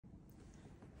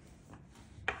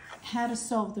how to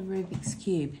solve the Rubik's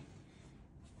Cube.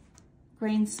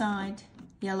 Green side,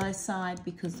 yellow side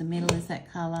because the middle is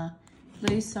that colour,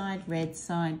 blue side, red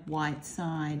side, white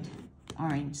side,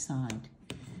 orange side.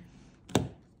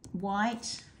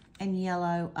 White and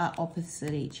yellow are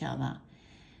opposite each other.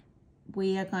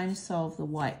 We are going to solve the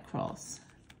white cross.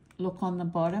 Look on the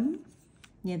bottom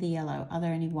near the yellow. Are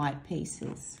there any white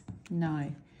pieces?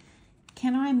 No.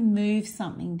 Can I move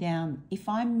something down? If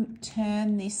I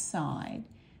turn this side,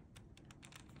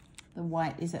 the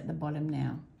white is at the bottom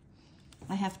now.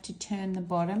 I have to turn the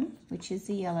bottom, which is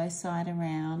the yellow side,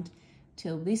 around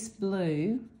till this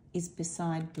blue is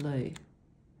beside blue.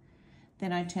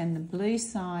 Then I turn the blue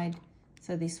side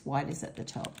so this white is at the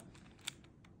top.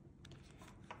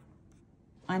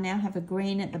 I now have a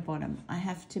green at the bottom. I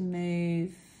have to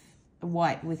move a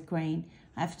white with green.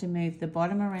 I have to move the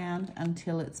bottom around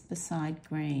until it's beside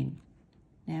green.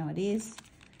 Now it is.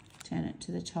 Turn it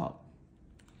to the top.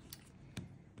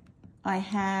 I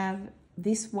have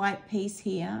this white piece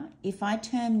here. If I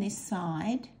turn this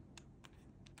side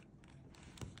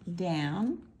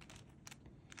down,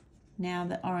 now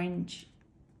the orange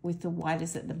with the white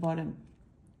is at the bottom.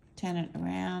 Turn it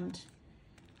around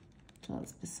till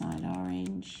it's beside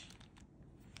orange,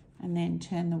 and then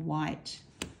turn the white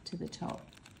to the top.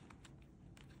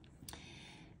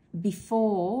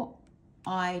 Before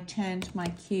I turned my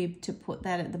cube to put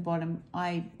that at the bottom,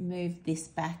 I moved this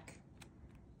back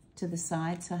to the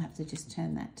side, so I have to just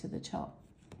turn that to the top.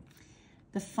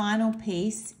 The final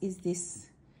piece is this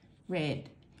red.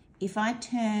 If I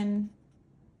turn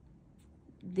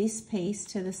this piece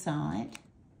to the side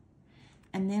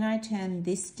and then I turn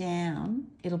this down,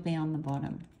 it'll be on the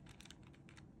bottom.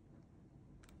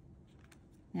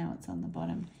 Now it's on the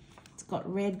bottom. It's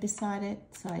got red beside it,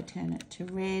 so I turn it to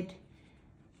red.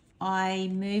 I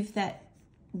move that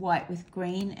white with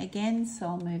green again, so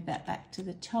I'll move that back to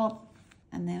the top,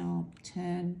 and then I'll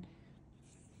turn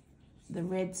the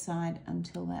red side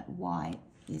until that white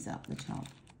is up the top.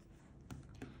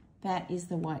 That is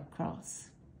the white cross.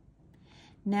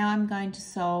 Now I'm going to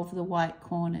solve the white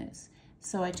corners.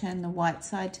 So I turn the white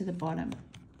side to the bottom.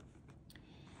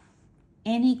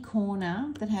 Any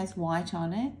corner that has white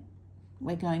on it,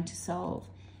 we're going to solve.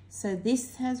 So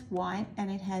this has white and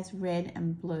it has red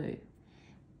and blue.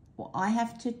 Well, I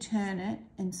have to turn it,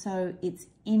 and so it's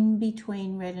in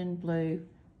between red and blue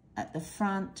at the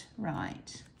front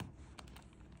right.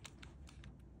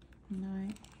 No.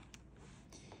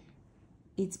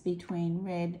 It's between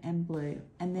red and blue.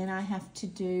 And then I have to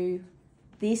do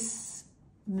this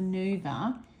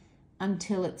maneuver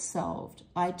until it's solved.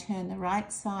 I turn the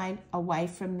right side away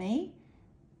from me,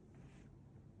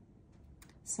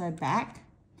 so back.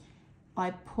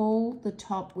 I pull the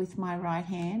top with my right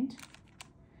hand.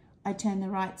 I turn the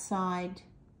right side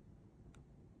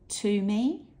to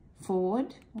me,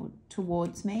 forward or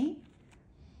towards me,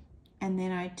 and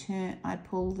then I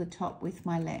pull the top with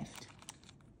my left.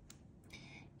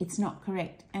 It's not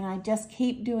correct, and I just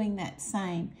keep doing that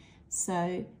same.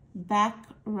 So back,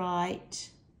 right,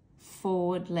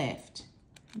 forward, left.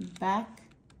 Back,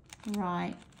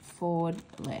 right, forward,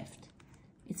 left.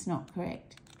 It's not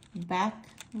correct. Back,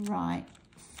 right,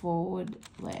 forward,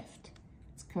 left.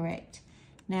 It's correct.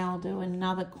 Now I'll do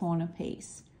another corner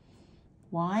piece.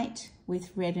 White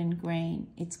with red and green.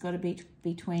 It's got to be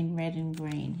between red and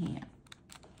green here.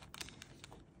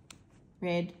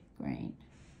 Red, green.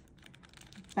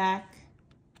 Back,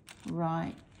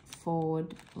 right,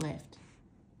 forward, left.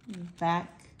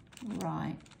 Back,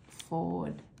 right,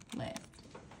 forward, left.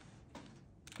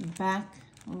 Back,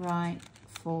 right,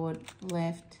 forward,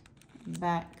 left.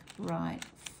 Back, right,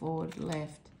 forward,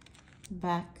 left.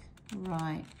 Back,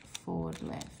 right, forward,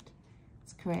 left.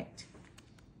 It's correct.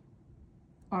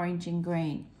 Orange and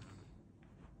green.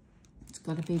 It's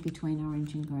got to be between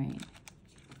orange and green.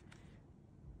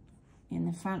 In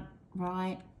the front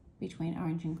right, between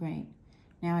orange and green.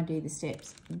 Now I do the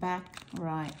steps. Back,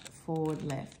 right, forward,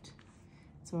 left.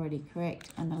 It's already correct.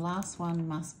 And the last one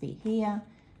must be here.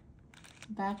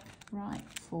 Back, right,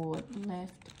 forward,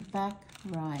 left. Back,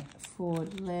 right,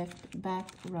 forward, left. Back,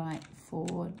 right,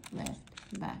 forward,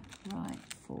 left. Back, right,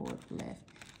 forward, left.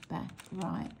 Back,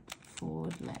 right,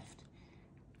 forward, left.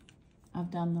 I've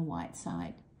done the white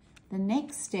side. The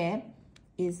next step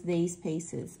is these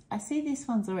pieces. I see this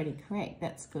one's already correct.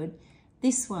 That's good.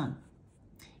 This one,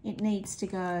 it needs to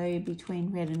go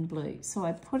between red and blue. So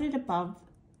I put it above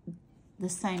the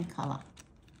same colour.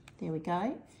 There we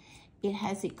go.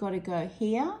 It got to go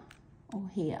here or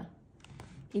here.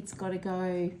 It's got to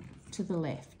go to the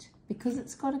left. Because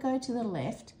it's got to go to the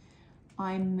left,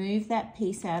 I move that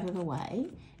piece out of the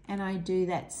way and I do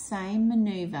that same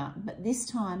maneuver, but this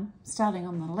time starting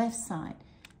on the left side.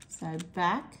 So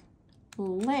back,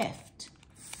 left,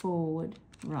 forward,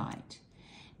 right.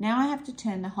 Now I have to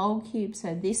turn the whole cube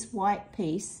so this white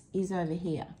piece is over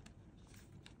here.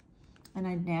 And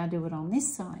I now do it on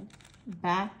this side.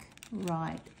 Back,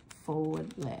 right,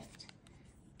 forward, left.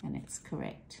 And it's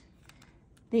correct.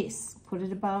 This, put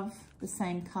it above the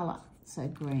same colour, so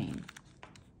green.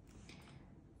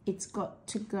 It's got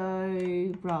to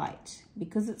go right.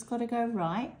 Because it's got to go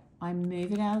right, I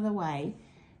move it out of the way.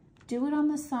 Do it on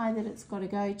the side that it's got to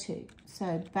go to.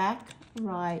 So back,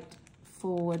 right,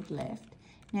 forward, left.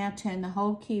 Now turn the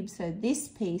whole cube so this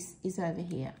piece is over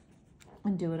here.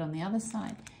 And do it on the other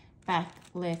side. Back,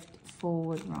 left,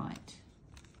 forward, right.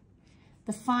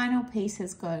 The final piece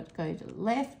has got to go to the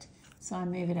left, so I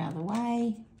move it out of the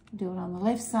way. Do it on the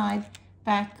left side.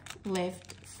 Back,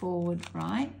 left, forward,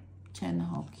 right. Turn the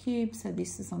whole cube so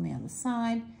this is on the other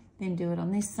side. Then do it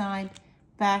on this side.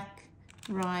 Back,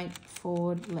 right,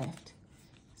 forward, left.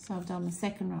 So I've done the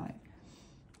second row.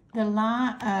 The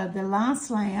last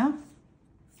layer,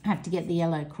 I have to get the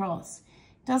yellow cross.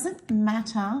 Doesn't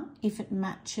matter if it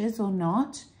matches or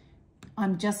not.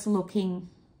 I'm just looking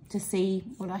to see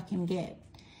what I can get.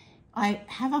 I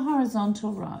have a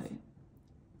horizontal row.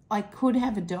 I could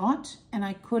have a dot and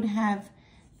I could have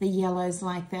the yellows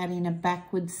like that in a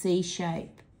backward C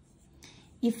shape.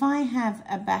 If I have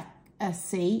a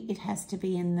C, it has to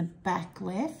be in the back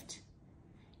left.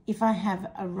 If I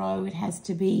have a row, it has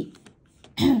to be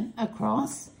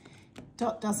across.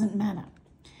 Dot doesn't matter.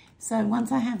 So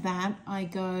once I have that, I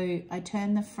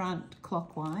turn the front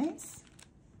clockwise.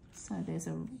 So there's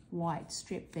a white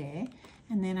strip there.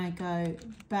 And then I go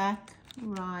back,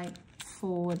 right,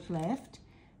 forward, left.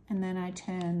 And then I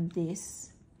turn this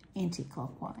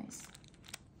anti-clockwise.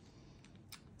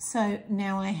 So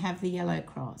now I have the yellow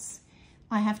cross.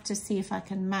 I have to see if I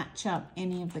can match up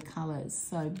any of the colours.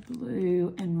 So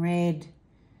blue and red.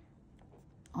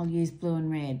 I'll use blue and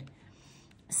red.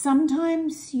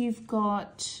 Sometimes you've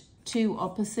got two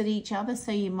opposite each other,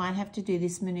 so you might have to do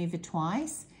this maneuver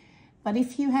twice. But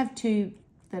if you have two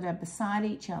that are beside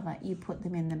each other, you put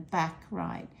them in the back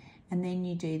right, and then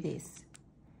you do this.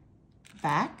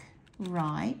 Back,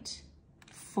 right,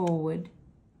 forward,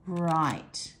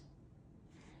 right.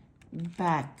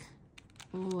 Back,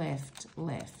 left,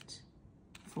 left,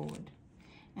 forward.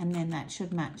 And then that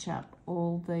should match up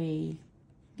all the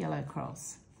yellow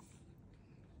cross.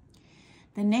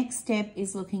 The next step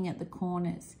is looking at the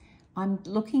corners. I'm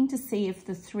looking to see if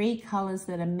the three colours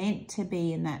that are meant to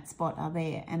be in that spot are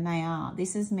there, and they are.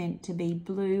 This is meant to be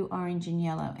blue, orange and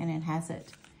yellow, and it has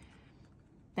it.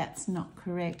 That's not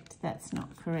correct, that's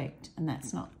not correct, and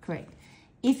that's not correct.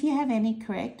 If you have any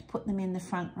correct, put them in the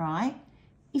front right.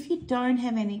 If you don't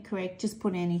have any correct, just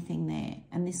put anything there,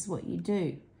 and this is what you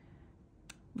do.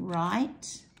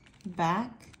 Right,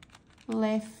 back,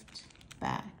 left,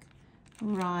 back,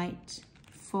 right,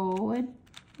 forward,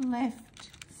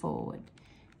 left, forward.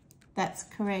 That's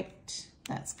correct,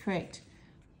 that's correct.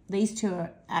 These two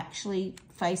are actually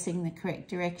facing the correct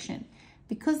direction.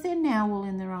 Because they're now all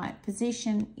in the right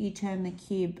position, you turn the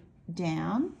cube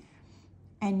down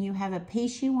and you have a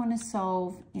piece you want to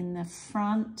solve in the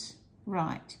front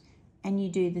right. And you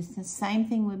do this, the same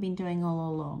thing we've been doing all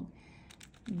along.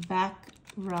 Back,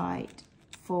 right,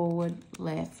 forward,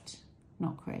 left,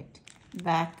 not correct.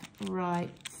 Back,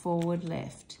 right, forward,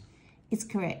 left. It's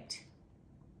correct.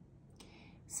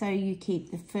 So you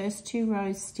keep the first two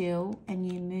rows still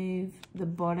and you move the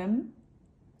bottom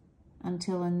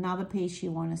until another piece you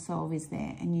want to solve is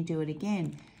there, and you do it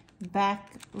again.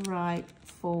 Back, right,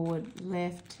 forward,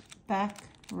 left, back,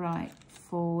 right,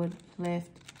 forward, left,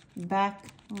 back,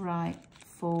 right,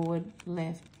 forward,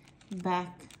 left,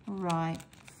 back, right,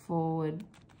 forward,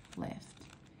 left.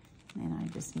 Then I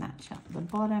just match up the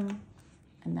bottom,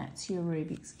 and that's your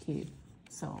Rubik's Cube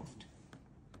solved.